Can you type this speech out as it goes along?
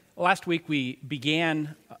Last week we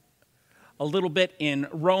began a little bit in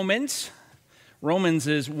Romans. Romans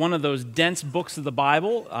is one of those dense books of the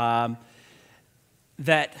Bible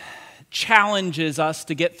that challenges us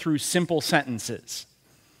to get through simple sentences.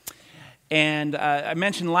 And I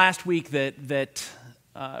mentioned last week that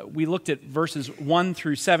we looked at verses 1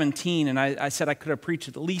 through 17, and I said I could have preached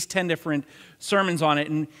at least 10 different sermons on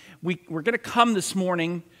it. And we're going to come this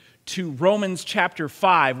morning to Romans chapter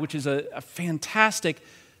 5, which is a fantastic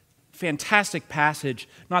passage.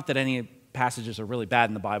 Not that any passages are really bad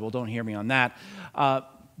in the Bible, don't hear me on that.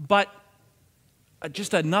 But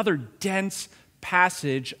just another dense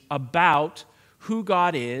passage about who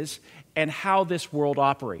God is and how this world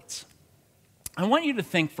operates. I want you to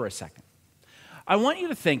think for a second. I want you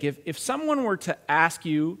to think, if someone were to ask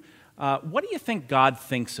you, what do you think God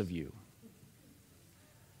thinks of you?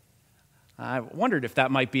 I wondered if that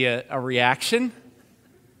might be a reaction.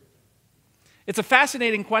 It's a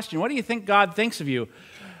fascinating question. What do you think God thinks of you?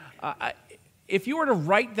 If you were to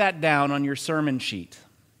write that down on your sermon sheet,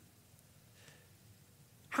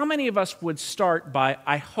 how many of us would start by,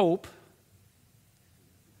 I hope,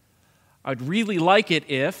 I'd really like it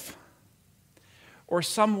if, or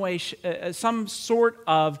some sort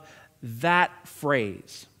of that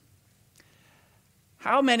phrase?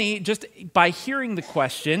 How many, just by hearing the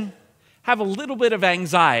question, have a little bit of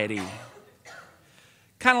anxiety?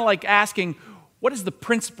 Kind of like asking, what does the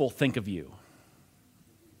principal think of you?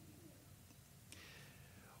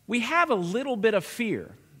 We have a little bit of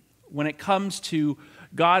fear when it comes to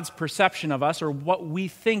God's perception of us, or what we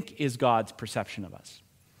think is God's perception of us.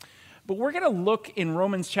 But we're going to look in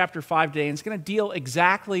Romans chapter 5 today, and it's going to deal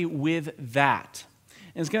exactly with that.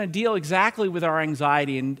 And it's going to deal exactly with our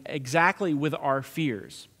anxiety and exactly with our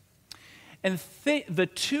fears. And the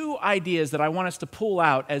two ideas that I want us to pull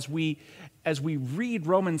out as we read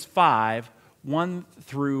Romans 5, 1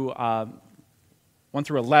 through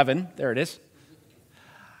 11, there it is.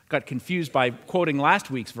 Got confused by quoting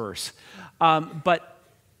last week's verse. But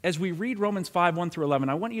as we read Romans 5, 1 through 11,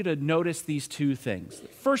 I want you to notice these two things.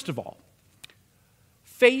 First of all,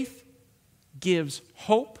 faith gives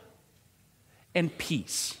hope and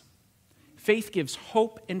peace. Faith gives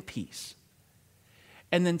hope and peace.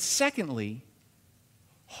 And then secondly,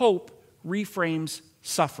 hope reframes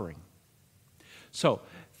suffering. So,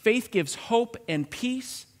 faith gives hope and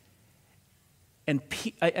peace, and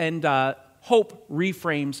hope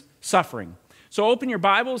reframes suffering. So open your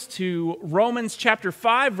Bibles to Romans chapter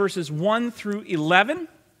 5, verses 1 through 11.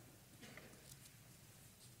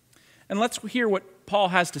 And let's hear what Paul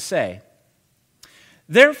has to say.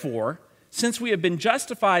 Therefore, since we have been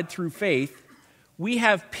justified through faith, we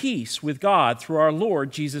have peace with God through our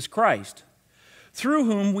Lord Jesus Christ, through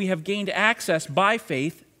whom we have gained access by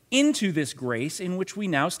faith into this grace in which we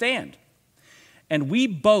now stand. And we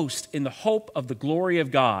boast in the hope of the glory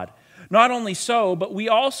of God. Not only so, but we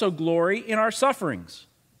also glory in our sufferings,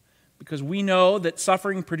 because we know that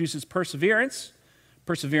suffering produces perseverance,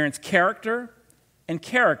 perseverance character, and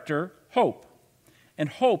character hope. And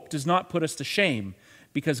hope does not put us to shame,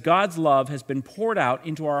 because God's love has been poured out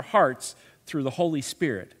into our hearts through the Holy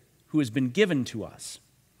Spirit, who has been given to us.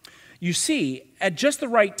 You see, at just the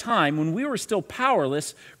right time, when we were still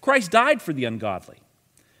powerless, Christ died for the ungodly.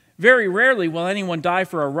 Very rarely will anyone die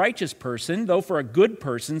for a righteous person, though for a good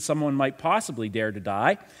person someone might possibly dare to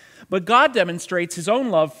die. But God demonstrates his own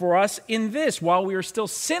love for us in this: while we are still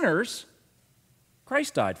sinners,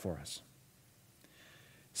 Christ died for us.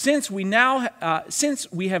 Since we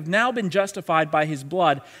have now been justified by his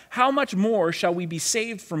blood, how much more shall we be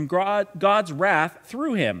saved from God's wrath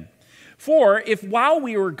through him? For if while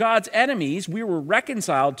we were God's enemies, we were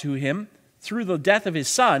reconciled to him through the death of his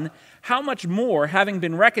Son, how much more, having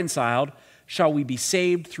been reconciled, shall we be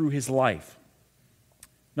saved through his life?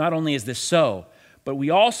 Not only is this so, but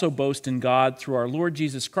we also boast in God through our Lord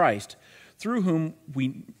Jesus Christ, through whom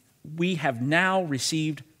we have now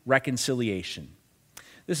received reconciliation.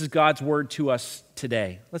 This is God's word to us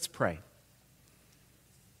today. Let's pray.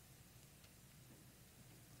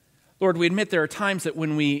 Lord, we admit there are times that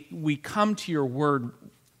when we come to your word,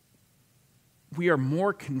 we are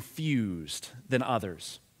more confused than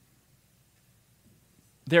others.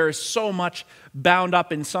 There is so much bound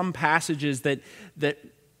up in some passages that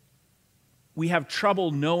we have trouble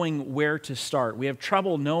knowing where to start. We have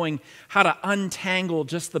trouble knowing how to untangle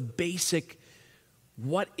just the basic,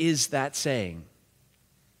 what is that saying?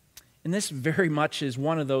 And this very much is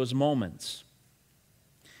one of those moments.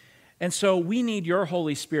 And so we need your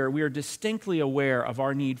Holy Spirit. We are distinctly aware of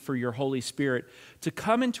our need for your Holy Spirit to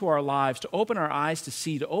come into our lives, to open our eyes to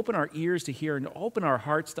see, to open our ears to hear, and to open our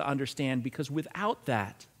hearts to understand, because without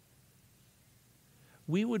that,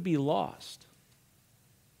 we would be lost.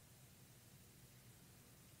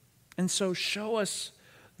 And so show us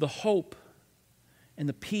the hope and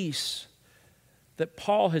the peace that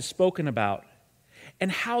Paul has spoken about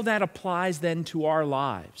and how that applies then to our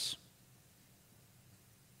lives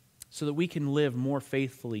so that we can live more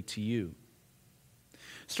faithfully to you.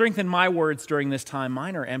 Strengthen my words during this time.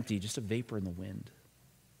 Mine are empty, just a vapor in the wind.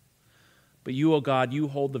 But you, O God, you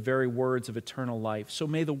hold the very words of eternal life. So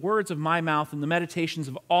may the words of my mouth and the meditations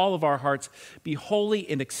of all of our hearts be holy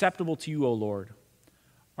and acceptable to you, O Lord,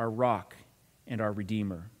 our rock and our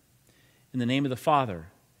Redeemer. In the name of the Father,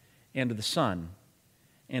 and of the Son,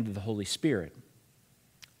 and of the Holy Spirit.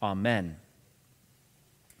 Amen.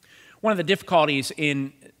 One of the difficulties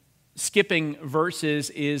in skipping verses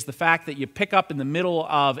is the fact that you pick up in the middle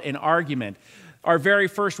of an argument. Our very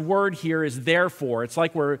first word here is therefore. It's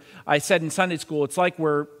like I said in Sunday school, it's like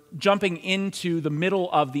we're jumping into the middle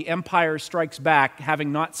of The Empire Strikes Back,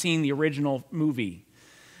 having not seen the original movie.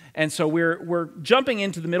 And so we're jumping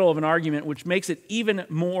into the middle of an argument, which makes it even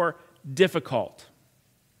more difficult.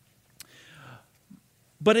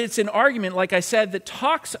 But it's an argument, like I said, that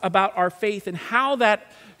talks about our faith and how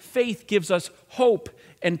that faith gives us hope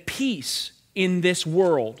and peace in this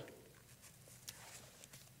world.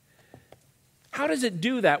 How does it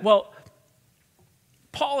do that? Well,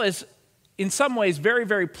 Paul is in some ways very,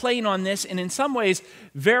 very plain on this, and in some ways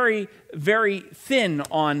very, very thin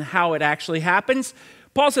on how it actually happens.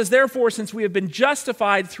 Paul says, therefore, since we have been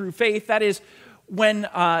justified through faith, that is, when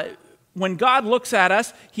God looks at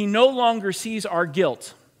us, he no longer sees our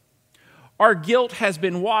guilt. Our guilt has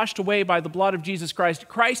been washed away by the blood of Jesus Christ.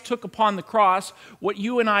 Christ took upon the cross what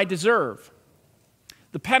you and I deserve,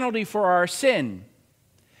 the penalty for our sin.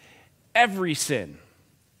 Every sin,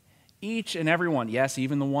 each and every one, yes,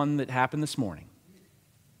 even the one that happened this morning.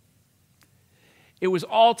 It was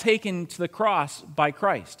all taken to the cross by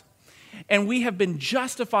Christ. And we have been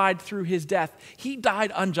justified through his death. He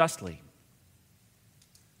died unjustly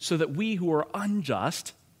so that we who are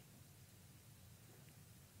unjust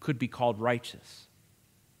could be called righteous.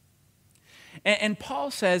 And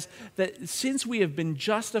Paul says that since we have been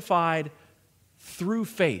justified through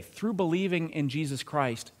faith, through believing in Jesus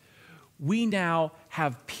Christ, we now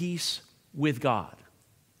have peace with God.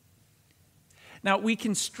 Now, we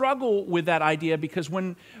can struggle with that idea because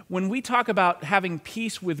when we talk about having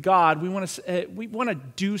peace with God, we want to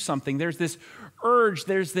do something. There's this urge,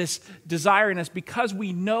 there's this desire in us because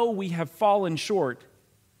we know we have fallen short,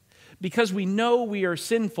 because we know we are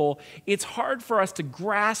sinful. It's hard for us to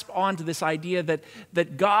grasp onto this idea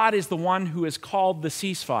that God is the one who has called the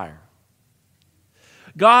ceasefire.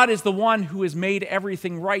 God is the one who has made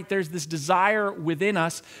everything right. There's this desire within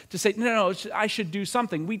us to say, no, I should do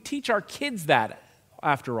something. We teach our kids that,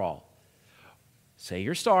 after all. Say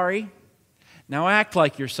you're sorry. Now act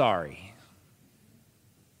like you're sorry.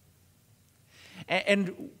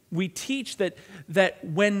 And we teach that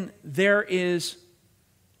when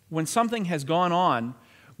something has gone on,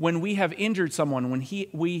 when we have injured someone, when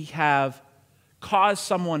we have caused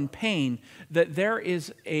someone pain, that there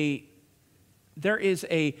is a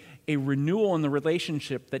renewal in the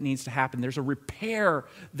relationship that needs to happen. There's a repair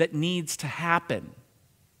that needs to happen.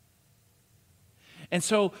 And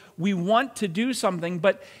so we want to do something,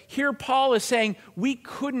 but here Paul is saying we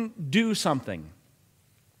couldn't do something.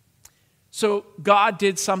 So God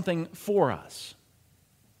did something for us.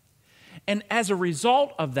 And as a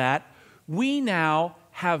result of that, we now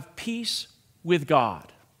have peace with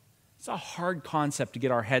God. It's a hard concept to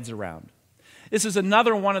get our heads around. This is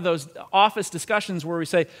another one of those office discussions where we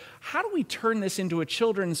say, how do we turn this into a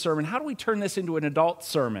children's sermon? How do we turn this into an adult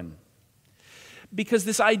sermon? Because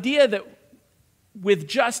this idea that with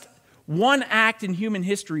just one act in human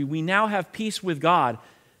history, we now have peace with God,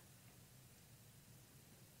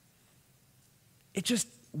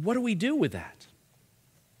 what do we do with that?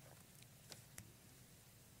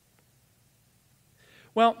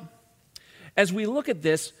 Well, as we look at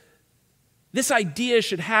this idea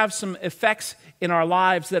should have some effects in our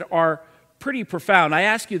lives that are pretty profound. I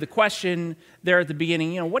ask you the question there at the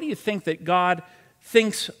beginning, what do you think that God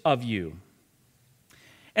thinks of you?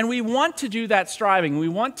 And we want to do that striving. We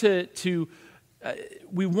want to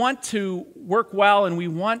work well, and we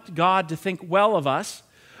want God to think well of us.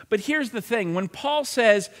 But here's the thing. When Paul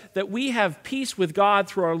says that we have peace with God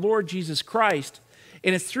through our Lord Jesus Christ,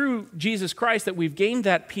 and it's through Jesus Christ that we've gained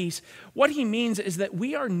that peace, what he means is that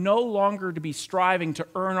we are no longer to be striving to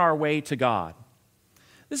earn our way to God.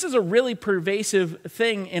 This is a really pervasive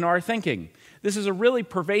thing in our thinking. This is a really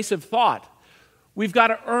pervasive thought. We've got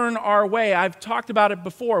to earn our way. I've talked about it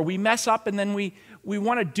before. We mess up and then we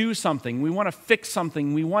want to do something. We want to fix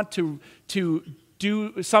something. We want to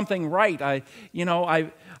do something right. I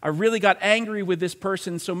really got angry with this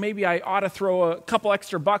person, so maybe I ought to throw a couple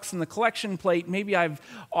extra bucks in the collection plate. Maybe I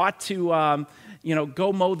ought to,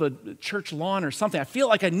 go mow the church lawn or something. I feel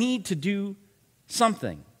like I need to do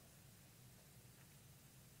something.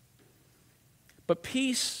 But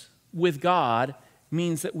peace with God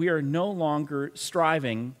means that we are no longer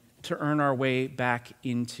striving to earn our way back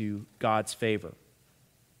into God's favor.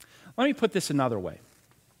 Let me put this another way,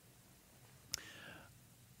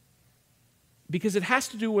 because it has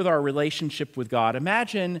to do with our relationship with God.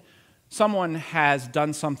 Imagine someone has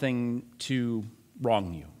done something to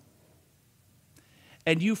wrong you,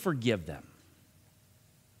 and you forgive them.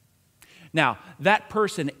 Now, that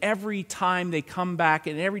person, every time they come back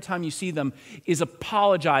and every time you see them, is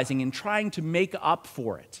apologizing and trying to make up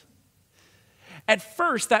for it. At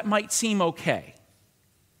first, that might seem okay.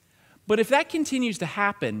 But if that continues to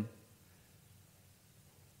happen,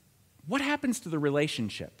 what happens to the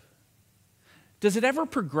relationship? Does it ever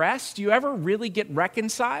progress? Do you ever really get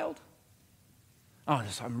reconciled? Oh,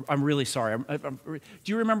 I'm really sorry. Do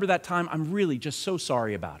you remember that time? I'm really just so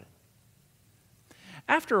sorry about it.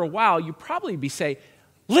 After a while, you probably say,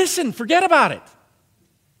 listen, forget about it.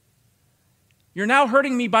 You're now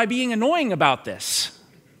hurting me by being annoying about this.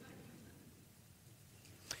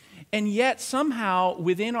 And yet, somehow,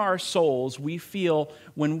 within our souls, we feel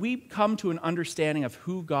when we come to an understanding of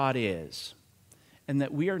who God is and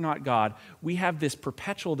that we are not God, we have this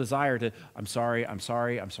perpetual desire to, I'm sorry,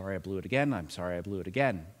 I blew it again, I'm sorry, I blew it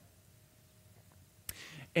again.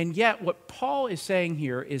 And yet, what Paul is saying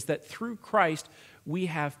here is that through Christ, we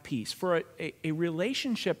have peace. For a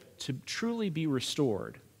relationship to truly be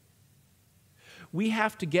restored, we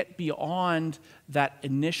have to get beyond that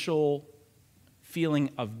initial feeling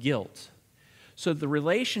of guilt so the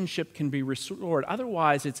relationship can be restored.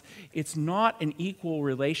 Otherwise, it's not an equal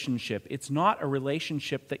relationship. It's not a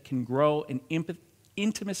relationship that can grow in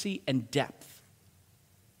intimacy and depth.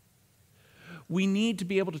 We need to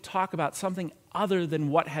be able to talk about something other than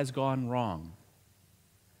what has gone wrong.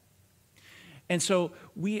 And so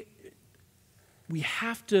we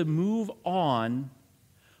have to move on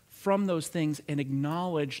from those things and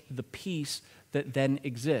acknowledge the peace that then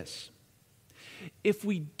exists. If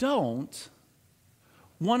we don't,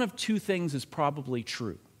 one of two things is probably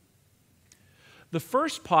true. The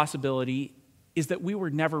first possibility is that we were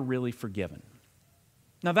never really forgiven.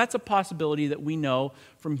 Now, that's a possibility that we know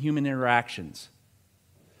from human interactions.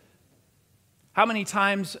 How many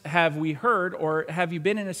times have we heard, or have you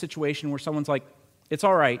been in a situation where someone's like, it's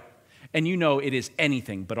all right, and you know it is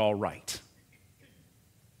anything but all right?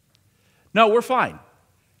 No, we're fine.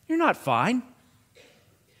 You're not fine.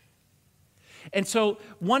 And so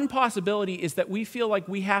one possibility is that we feel like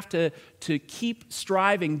we have to keep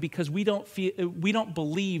striving because we don't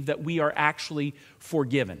believe that we are actually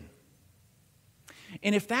forgiven.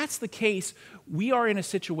 And if that's the case, we are in a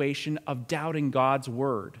situation of doubting God's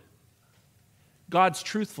word, God's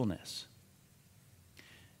truthfulness.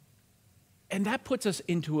 And that puts us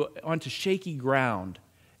onto shaky ground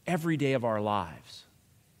every day of our lives.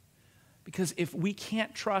 Because if we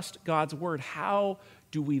can't trust God's word, how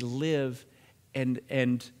do we live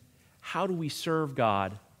and how do we serve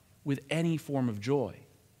God with any form of joy?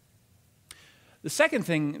 The second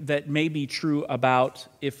thing that may be true about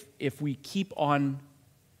if we keep on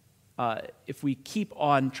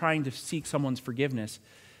trying to seek someone's forgiveness,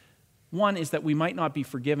 one is that we might not be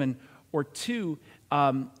forgiven, or two,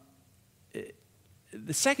 the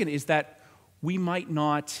second is that we might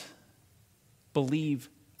not believe.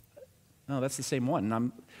 No, that's the same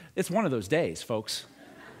one. It's one of those days, folks.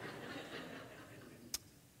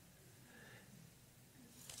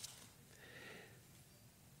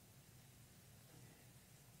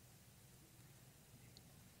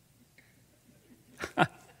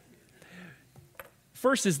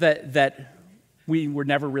 First is that we were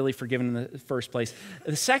never really forgiven in the first place.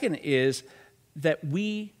 The second is that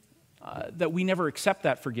we never accept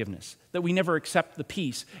that forgiveness, that we never accept the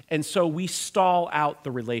peace, and so we stall out the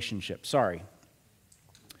relationship. Sorry.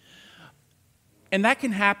 And that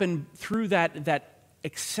can happen through that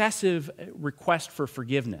excessive request for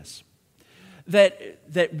forgiveness, that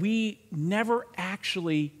we never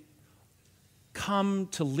actually come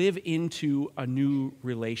to live into a new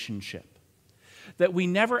relationship, that we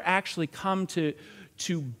never actually come to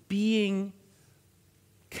being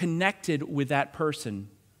connected with that person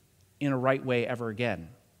in a right way ever again.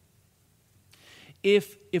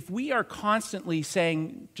 If we are constantly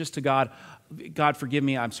saying just to God, God, forgive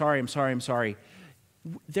me, I'm sorry,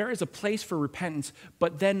 there is a place for repentance,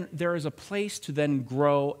 but then there is a place to then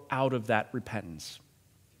grow out of that repentance.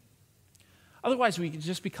 Otherwise, we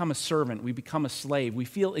just become a servant. We become a slave. We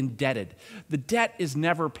feel indebted. The debt is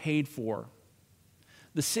never paid for.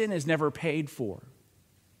 The sin is never paid for.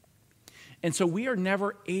 And so we are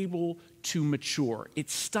never able to mature. It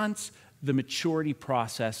stunts the maturity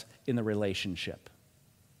process in the relationship.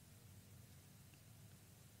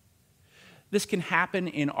 This can happen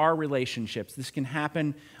in our relationships. This can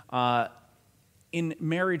happen in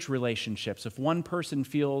marriage relationships. If one person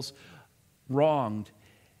feels wronged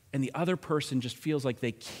and the other person just feels like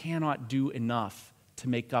they cannot do enough to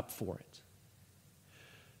make up for it,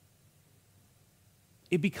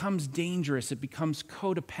 it becomes dangerous. It becomes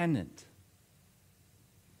codependent.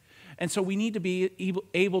 And so we need to be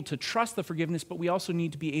able to trust the forgiveness, but we also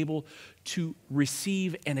need to be able to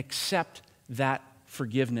receive and accept that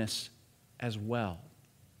forgiveness as well.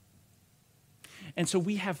 And so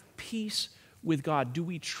we have peace with God. Do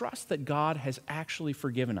we trust that God has actually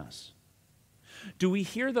forgiven us? Do we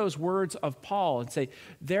hear those words of Paul and say,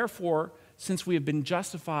 therefore, since we have been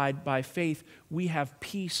justified by faith, we have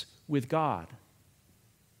peace with God?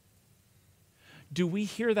 Do we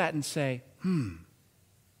hear that and say,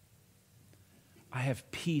 I have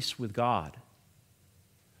peace with God.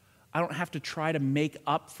 I don't have to try to make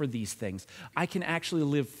up for these things. I can actually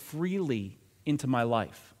live freely into my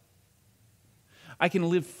life. I can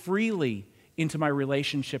live freely into my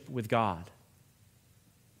relationship with God.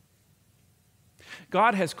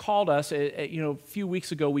 God has called us, a few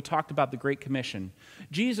weeks ago we talked about the Great Commission.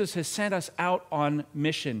 Jesus has sent us out on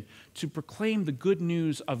mission to proclaim the good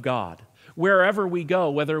news of God. Wherever we go,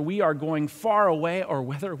 whether we are going far away or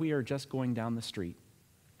whether we are just going down the street,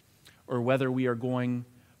 or whether we are going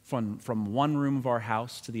from one room of our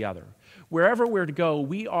house to the other. Wherever we're to go,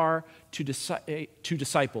 we are to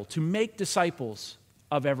disciple, to make disciples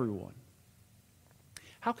of everyone.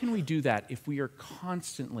 How can we do that if we are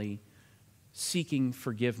constantly seeking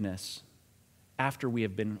forgiveness after we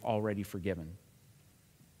have been already forgiven?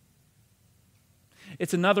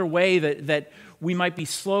 It's another way that we might be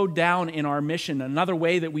slowed down in our mission, another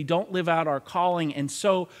way that we don't live out our calling and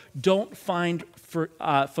so don't find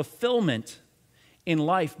fulfillment in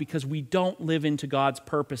life because we don't live into God's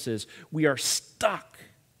purposes. We are stuck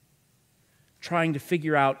trying to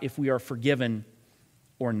figure out if we are forgiven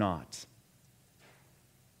or not.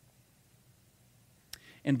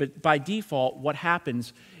 But by default, what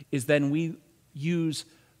happens is then we use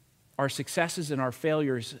our successes and our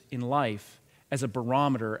failures in life as a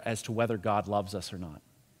barometer as to whether God loves us or not.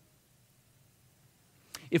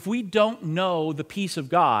 If we don't know the peace of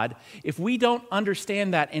God, if we don't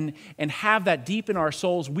understand that and have that deep in our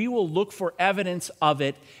souls, we will look for evidence of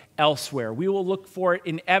it elsewhere. We will look for it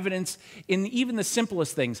in evidence in even the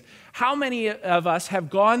simplest things. How many of us have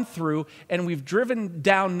gone through and we've driven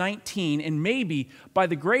down 19 and maybe by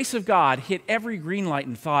the grace of God hit every green light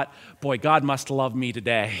and thought, boy, God must love me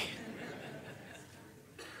today.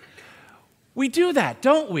 We do that,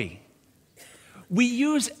 don't we? We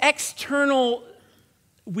use external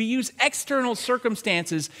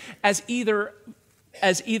circumstances as either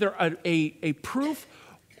a proof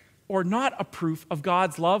or not a proof of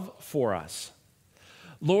God's love for us.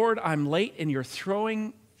 Lord, I'm late and you're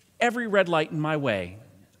throwing every red light in my way.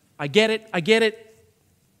 I get it.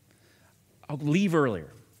 I'll leave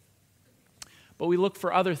earlier. But we look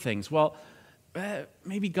for other things. Well,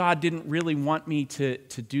 maybe God didn't really want me to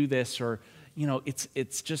do this, or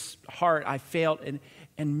it's just hard. I failed,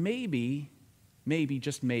 and maybe,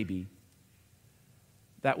 just maybe,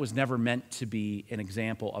 that was never meant to be an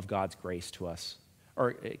example of God's grace to us,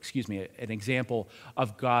 or an example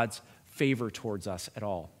of God's favor towards us at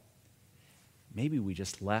all. Maybe we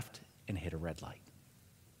just left and hit a red light.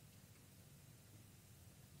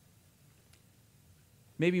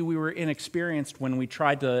 Maybe we were inexperienced when we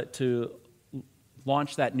tried to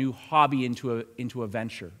launch that new hobby into a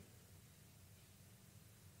venture.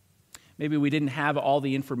 Maybe we didn't have all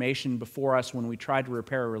the information before us when we tried to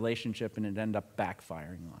repair a relationship and it ended up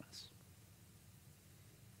backfiring on us.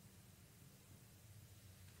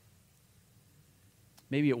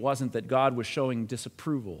 Maybe it wasn't that God was showing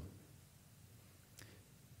disapproval.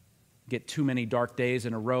 Get too many dark days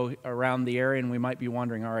in a row around the area and we might be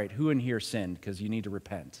wondering, all right, who in here sinned? Because you need to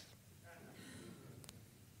repent.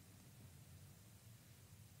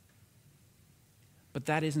 But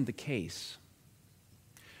that isn't the case.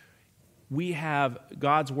 We have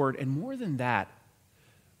God's word, and more than that,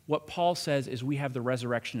 what Paul says is we have the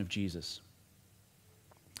resurrection of Jesus.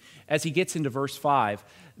 As he gets into verse 5,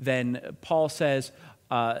 then Paul says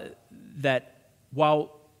that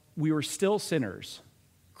while we were still sinners,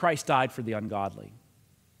 Christ died for the ungodly.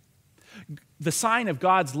 The sign of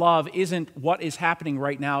God's love isn't what is happening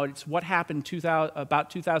right now. It's what happened about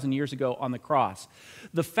 2,000 years ago on the cross.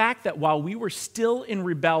 The fact that while we were still in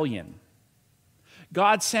rebellion,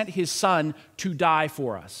 God sent his Son to die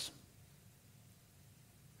for us.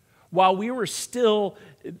 While we were still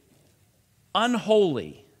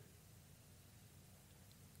unholy,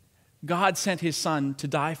 God sent his Son to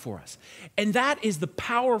die for us. And that is the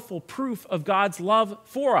powerful proof of God's love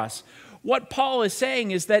for us. What Paul is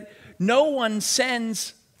saying is that no one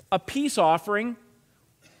sends a peace offering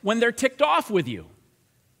when they're ticked off with you.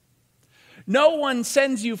 No one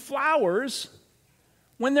sends you flowers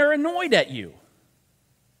when they're annoyed at you.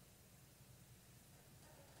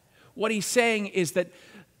 What he's saying is that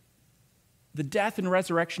the death and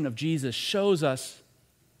resurrection of Jesus shows us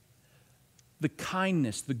the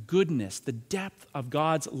kindness, the goodness, the depth of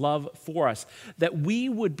God's love for us, that we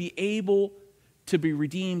would be able to be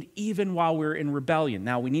redeemed even while we're in rebellion.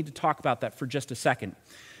 Now, we need to talk about that for just a second,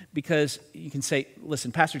 because you can say,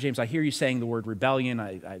 listen, Pastor James, I hear you saying the word rebellion,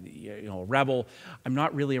 a rebel. I'm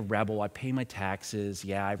not really a rebel. I pay my taxes.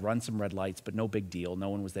 Yeah, I run some red lights, but no big deal. No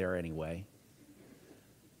one was there anyway.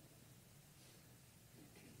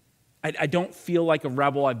 I don't feel like a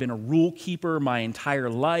rebel. I've been a rule keeper my entire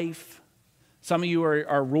life. Some of you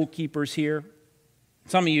are rule keepers here.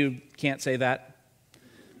 Some of you can't say that.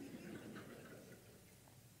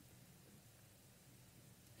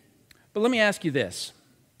 But let me ask you this.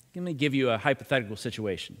 Let me give you a hypothetical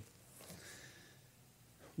situation.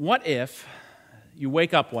 What if you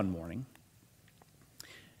wake up one morning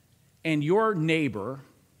and your neighbor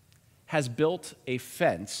has built a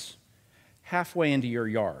fence halfway into your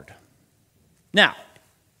yard? Now,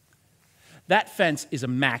 that fence is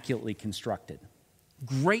immaculately constructed.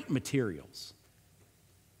 Great materials.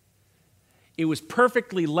 It was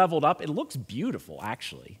perfectly leveled up. It looks beautiful,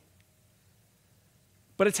 actually.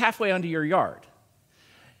 But it's halfway under your yard.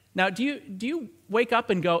 Now, do you wake up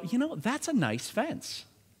and go, that's a nice fence.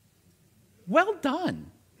 Well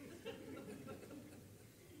done.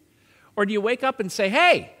 Or do you wake up and say,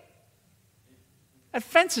 hey, that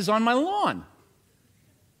fence is on my lawn?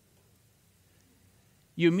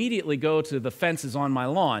 You immediately go to the fence is on my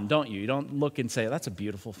lawn, don't you? You don't look and say, that's a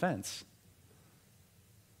beautiful fence.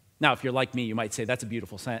 Now, if you're like me, you might say, that's a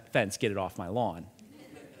beautiful fence, get it off my lawn.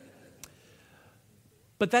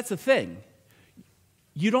 But that's the thing.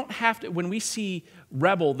 You don't have to, when we see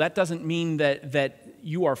rebel, that doesn't mean that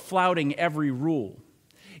you are flouting every rule.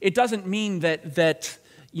 It doesn't mean that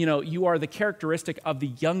you are the characteristic of the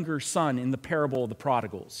younger son in the parable of the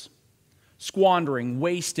prodigals. Squandering,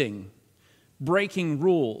 wasting, breaking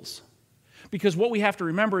rules. Because what we have to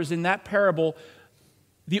remember is in that parable,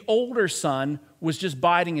 the older son was just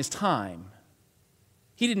biding his time.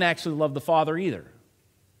 He didn't actually love the father either.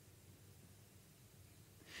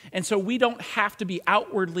 And so we don't have to be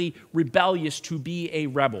outwardly rebellious to be a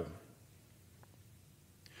rebel.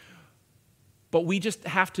 But we just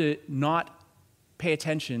have to not pay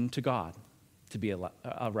attention to God to be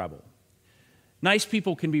a rebel. Nice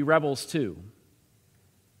people can be rebels too.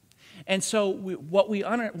 And so what we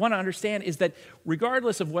want to understand is that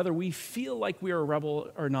regardless of whether we feel like we are a rebel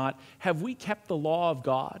or not, have we kept the law of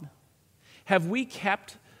God? Have we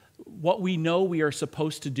kept what we know we are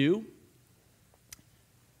supposed to do?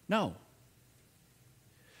 No.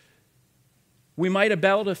 We might have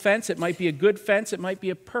built a fence. It might be a good fence. It might be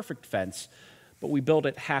a perfect fence. But we built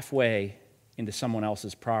it halfway into someone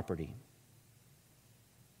else's property.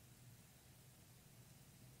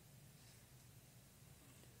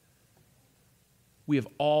 We have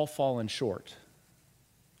all fallen short.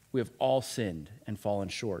 We have all sinned and fallen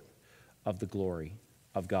short of the glory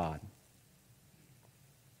of God.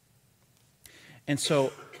 And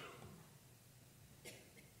so,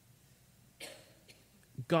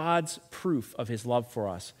 God's proof of his love for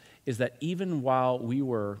us is that even while we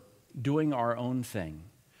were doing our own thing,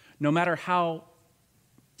 no matter how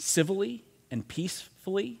civilly and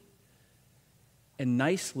peacefully and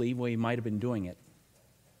nicely we might have been doing it,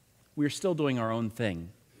 we were still doing our own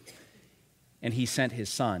thing. And he sent his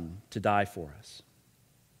son to die for us.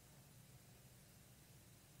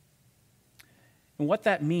 And what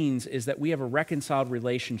that means is that we have a reconciled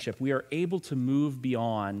relationship. We are able to move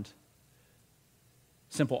beyond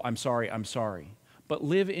simple, I'm sorry, but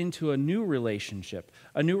live into a new relationship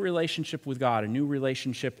with God, a new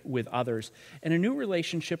relationship with others, and a new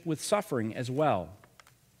relationship with suffering as well.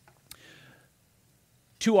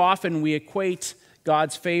 Too often we equate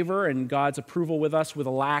God's favor and God's approval with us with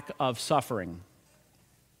a lack of suffering.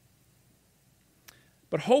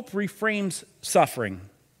 But hope reframes suffering.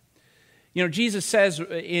 Jesus says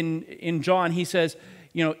in John, he says,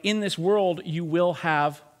 in this world you will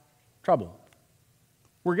have trouble.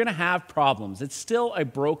 We're going to have problems. It's still a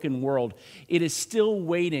broken world. It is still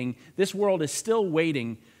waiting. This world is still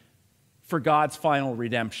waiting for God's final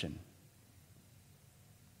redemption.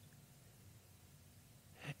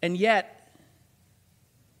 And yet,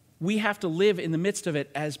 we have to live in the midst of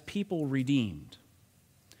it as people redeemed.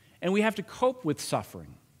 And we have to cope with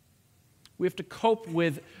suffering. We have to cope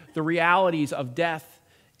with the realities of death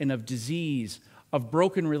and of disease, of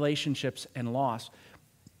broken relationships and loss.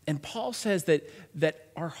 And Paul says that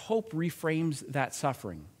our hope reframes that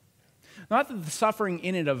suffering. Not that the suffering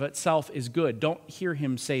in and of itself is good. Don't hear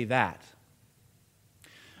him say that.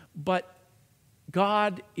 But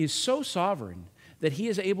God is so sovereign that he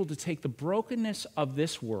is able to take the brokenness of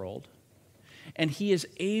this world and he is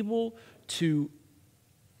able to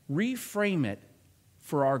reframe it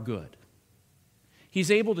for our good.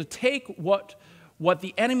 He's able to take what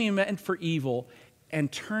the enemy meant for evil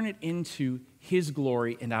and turn it into his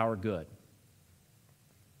glory and our good.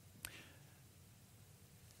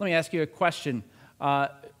 Let me ask you a question. How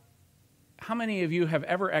many of you have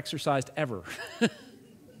ever exercised ever?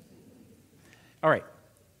 All right.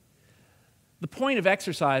 The point of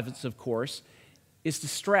exercise, of course, is to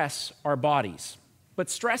stress our bodies, but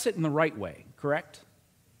stress it in the right way, correct?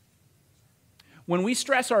 When we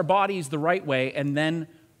stress our bodies the right way and then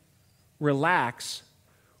relax,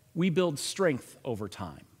 we build strength over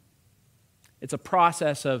time. It's a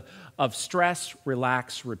process of stress,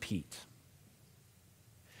 relax, repeat.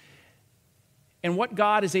 And what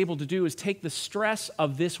God is able to do is take the stress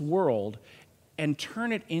of this world and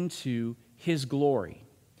turn it into his glory.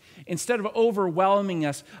 Instead of overwhelming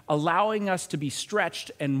us, allowing us to be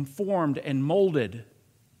stretched and formed and molded,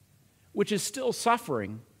 which is still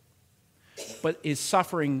suffering, but is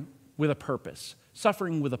suffering with a purpose,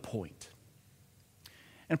 suffering with a point.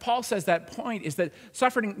 And Paul says that point is that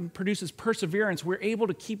suffering produces perseverance. We're able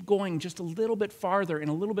to keep going just a little bit farther and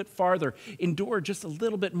a little bit farther, endure just a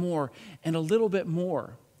little bit more and a little bit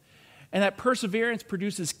more. And that perseverance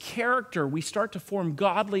produces character. We start to form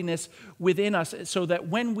godliness within us so that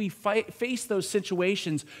when we face those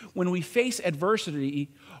situations, when we face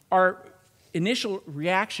adversity, our initial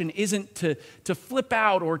reaction isn't to flip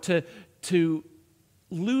out or to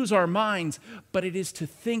lose our minds, but it is to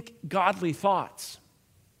think godly thoughts,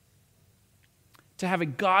 to have a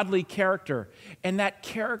godly character. And that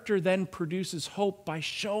character then produces hope by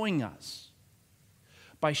showing us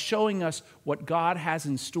what God has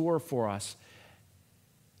in store for us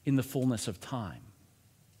in the fullness of time.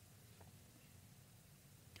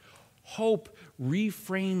 Hope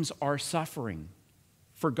reframes our suffering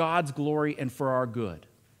for God's glory and for our good.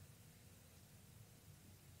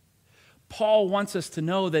 Paul wants us to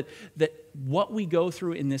know that what we go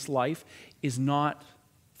through in this life is not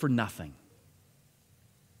for nothing.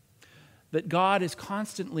 That God is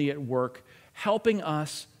constantly at work helping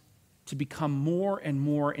us to become more and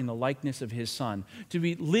more in the likeness of his Son, to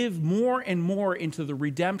live more and more into the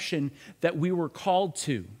redemption that we were called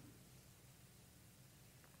to.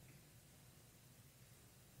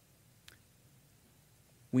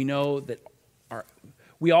 We know that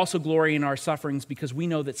we also glory in our sufferings because we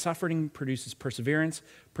know that suffering produces perseverance,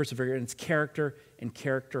 perseverance character, and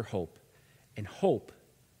character hope. And hope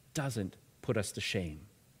doesn't put us to shame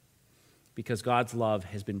because God's love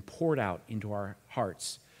has been poured out into our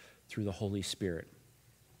hearts through the Holy Spirit,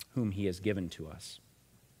 whom he has given to us.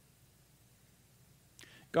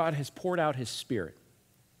 God has poured out his Spirit.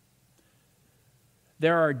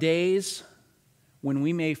 There are days when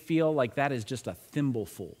we may feel like that is just a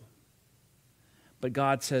thimbleful. But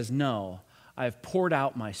God says, no, I have poured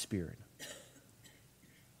out my Spirit.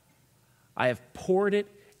 I have poured it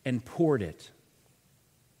and poured it.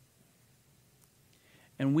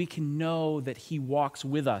 And we can know that he walks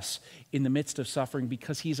with us in the midst of suffering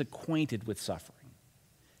because he's acquainted with suffering.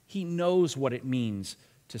 He knows what it means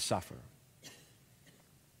to suffer.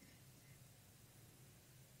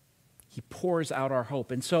 He pours out our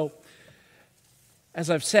hope. And so,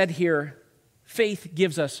 as I've said here, faith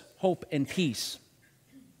gives us hope and peace.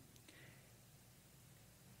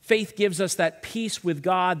 Faith gives us that peace with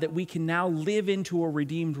God that we can now live into a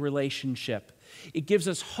redeemed relationship. It gives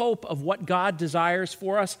us hope of what God desires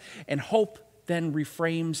for us, and hope then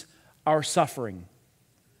reframes our suffering.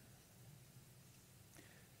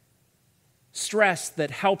 Stress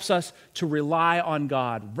that helps us to rely on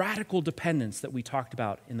God, radical dependence that we talked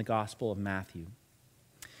about in the Gospel of Matthew.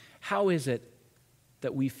 How is it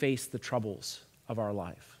that we face the troubles of our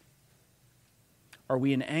life? Are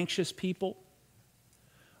we an anxious people,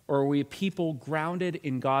 or are we a people grounded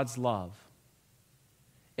in God's love,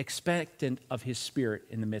 expectant of his Spirit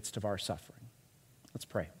in the midst of our suffering? Let's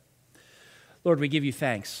pray. Lord, we give you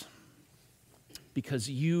thanks because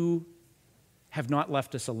you have not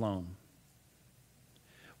left us alone.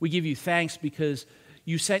 We give you thanks because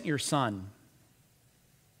you sent your Son.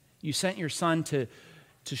 You sent your Son to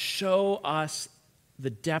show us the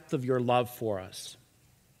depth of your love for us.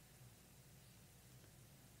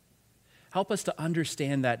 Help us to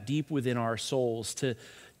understand that deep within our souls, to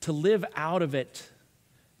live out of it,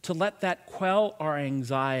 to let that quell our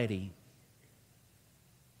anxiety.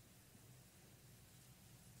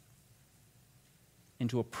 And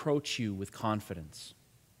to approach you with confidence.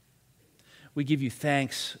 We give you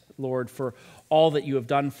thanks, Lord, for all that you have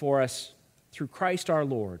done for us through Christ our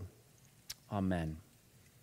Lord. Amen.